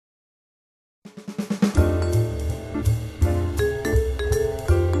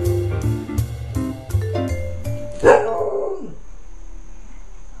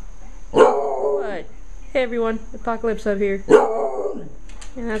Hey everyone, Apocalypse up here.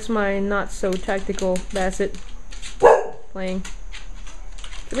 And that's my not so tactical Basset playing.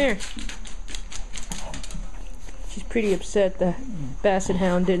 Come here. She's pretty upset the Basset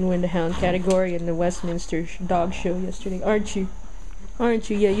Hound didn't win the Hound category in the Westminster Dog Show yesterday. Aren't you? Aren't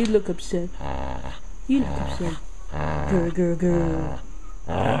you? Yeah, you look upset. You look upset. Grr.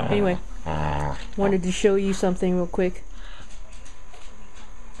 Anyway, wanted to show you something real quick.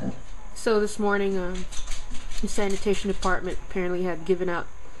 So this morning, the Sanitation Department apparently had given out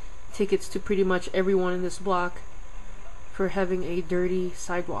tickets to pretty much everyone in this block for having a dirty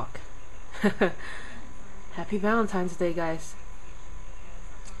sidewalk. Happy Valentine's Day, guys.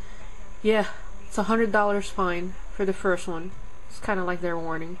 Yeah, it's $100 fine for the first one. It's kind of like their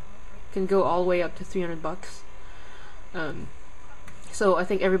warning. Can go all the way up to $300. So I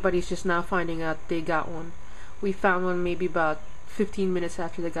think everybody's just now finding out they got one. We found one maybe about 15 minutes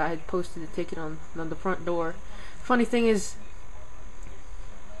after the guy had posted the ticket on the front door. Funny thing is,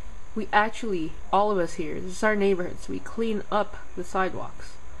 we actually, all of us here, this is our neighborhood, so we clean up the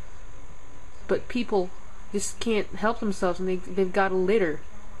sidewalks. But people just can't help themselves, and they've got a litter.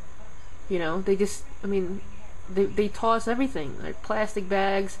 You know, they just, I mean, they toss everything, like plastic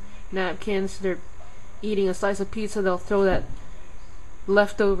bags, napkins. They're eating a slice of pizza, they'll throw that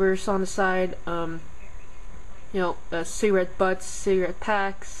leftovers on the side. You know, cigarette butts, cigarette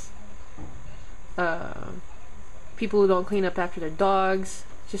packs, people who don't clean up after their dogs.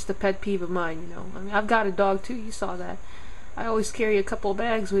 Just a pet peeve of mine, you know. I mean, I've got a dog too, you saw that. I always carry a couple of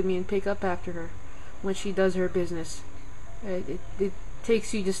bags with me and pick up after her when she does her business. It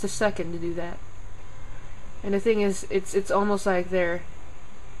takes you just a second to do that. And the thing is, it's almost like they're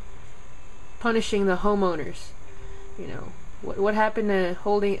punishing the homeowners. You know, what happened to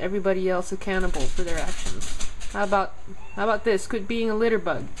holding everybody else accountable for their actions? How about this? Quit being a litter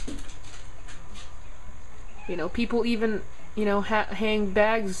bug. You know, people even, you know, hang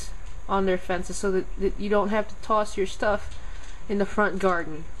bags on their fences so that you don't have to toss your stuff in the front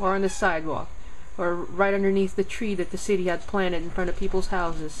garden or on the sidewalk or right underneath the tree that the city had planted in front of people's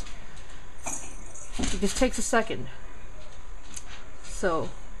houses. It just takes a second.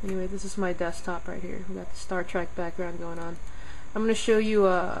 So, anyway, this is my desktop right here. We got the Star Trek background going on. I'm going to show you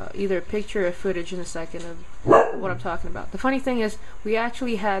either a picture or footage in a second of what I'm talking about. The funny thing is, we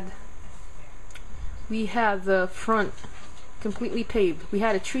actually had the front completely paved. We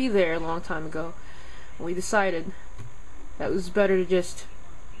had a tree there a long time ago, and we decided that it was better to just,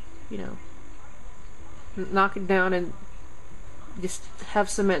 you know, knock it down and just have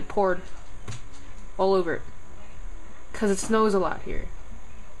cement poured all over it, because it snows a lot here,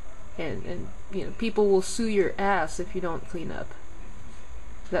 and you know, people will sue your ass if you don't clean up.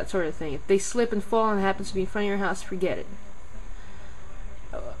 That sort of thing. If they slip and fall and it happens to be in front of your house, forget it.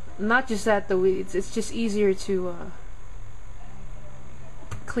 Not just that though, it's just easier to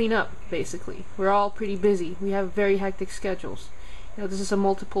clean up, basically. We're all pretty busy. We have very hectic schedules. You know, this is a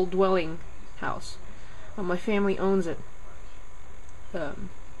multiple dwelling house. My family owns it.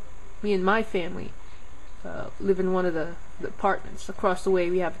 Me and my family live in one of the apartments. Across the way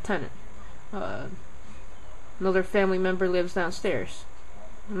we have a tenant. Another family member lives downstairs.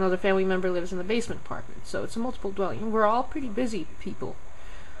 Another family member lives in the basement apartment. So it's a multiple dwelling. We're all pretty busy people.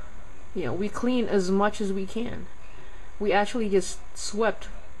 You know, we clean as much as we can. We actually just swept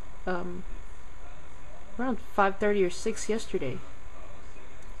around 5:30 or 6 yesterday.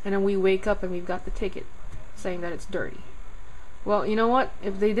 And then we wake up and we've got the ticket saying that it's dirty. Well, you know what?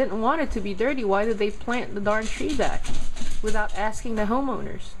 If they didn't want it to be dirty, why did they plant the darn tree back without asking the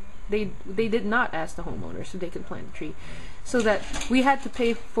homeowners? They did not ask the homeowners if they could plant the tree. So that we had to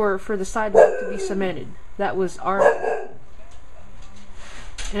pay for the sidewalk to be cemented. That was our...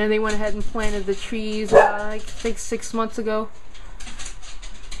 And then they went ahead and planted the trees, I think 6 months ago.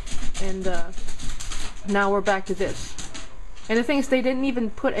 And now we're back to this. And the thing is, they didn't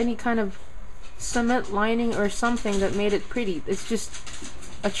even put any kind of cement lining or something that made it pretty. It's just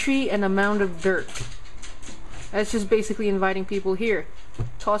a tree and a mound of dirt. That's just basically inviting people here.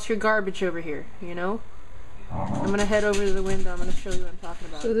 Toss your garbage over here, you know? I'm gonna head over to the window. I'm gonna show you what I'm talking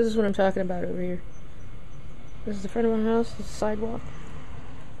about. So this is what I'm talking about over here. This is the front of my house. This is the sidewalk.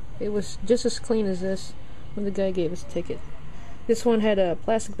 It was just as clean as this when the guy gave us a ticket. This one had a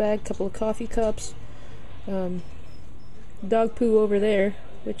plastic bag, couple of coffee cups, dog poo over there,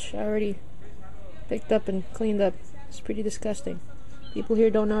 which I already picked up and cleaned up. It's pretty disgusting. People here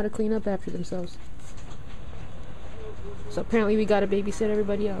don't know how to clean up after themselves. So apparently we gotta babysit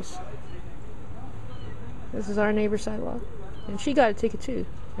everybody else. This is our neighbor's sidewalk, and she got a ticket too,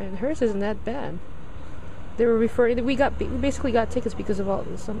 and hers isn't that bad. They were referring. We basically got tickets because of all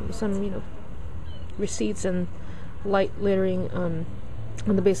some you know, receipts and light littering on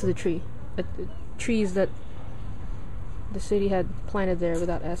the base of the tree. Trees that the city had planted there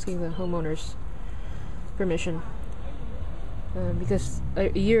without asking the homeowners permission. Because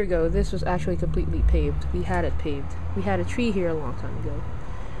a year ago, this was actually completely paved. We had it paved. We had a tree here a long time ago.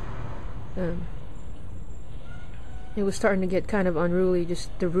 It was starting to get kind of unruly.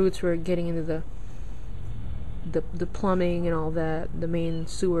 Just the roots were getting into the plumbing and all that, the main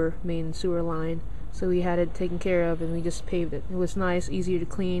sewer line. So we had it taken care of, and we just paved it. It was nice, easier to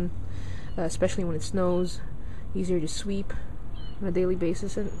clean, especially when it snows. Easier to sweep on a daily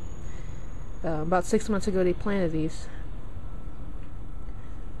basis. And about 6 months ago, they planted these.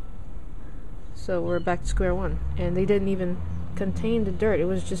 So we're back to square one, and they didn't even contain the dirt. It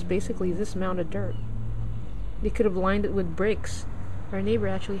was just basically this amount of dirt. They could have lined it with bricks. Our neighbor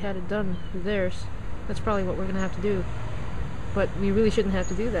actually had it done with theirs. That's probably what we're gonna have to do. But we really shouldn't have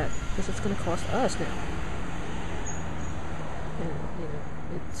to do that, because it's gonna cost us now. And,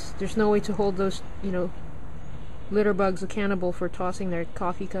 there's no way to hold those, litter bugs accountable for tossing their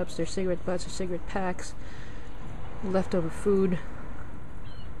coffee cups, their cigarette butts, or cigarette packs, leftover food.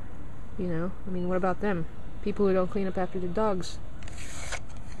 What about them? People who don't clean up after their dogs.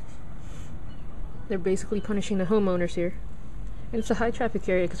 They're basically punishing the homeowners here. And it's a high traffic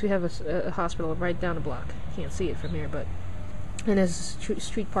area because we have a hospital right down the block. Can't see it from here, but... And there's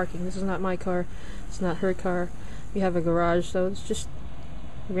street parking. This is not my car. It's not her car. We have a garage, so it's just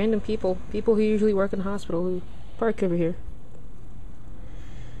random people. People who usually work in the hospital who park over here.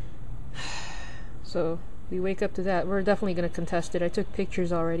 So, we wake up to that. We're definitely going to contest it. I took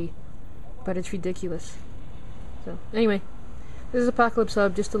pictures already. But it's ridiculous. So, anyway, this is Apocalypse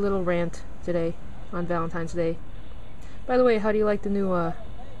Hub, just a little rant today on Valentine's Day. By the way, how do you like the new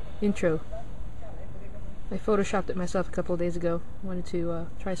intro? I photoshopped it myself a couple of days ago. Wanted to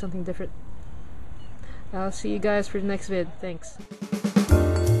try something different. I'll see you guys for the next vid. Thanks.